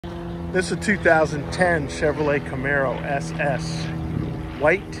This is a 2010 Chevrolet Camaro SS.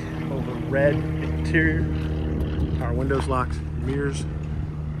 White over red interior. Power windows, locks, mirrors,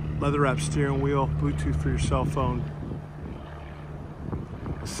 leather wrapped steering wheel, Bluetooth for your cell phone,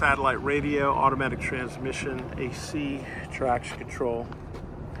 satellite radio, automatic transmission, AC, traction control,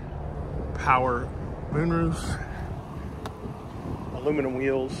 power moonroofs, aluminum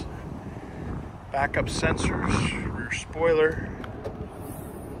wheels, backup sensors, rear spoiler.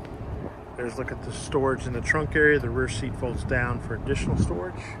 There's a look at the storage in the trunk area. The rear seat folds down for additional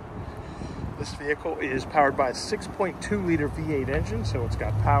storage. This vehicle is powered by a 6.2 liter V8 engine, so it's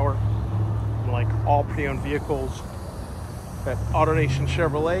got power. Like all pre-owned vehicles at AutoNation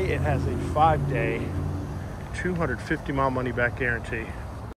Chevrolet, it has a 5-day, 250-mile money-back guarantee.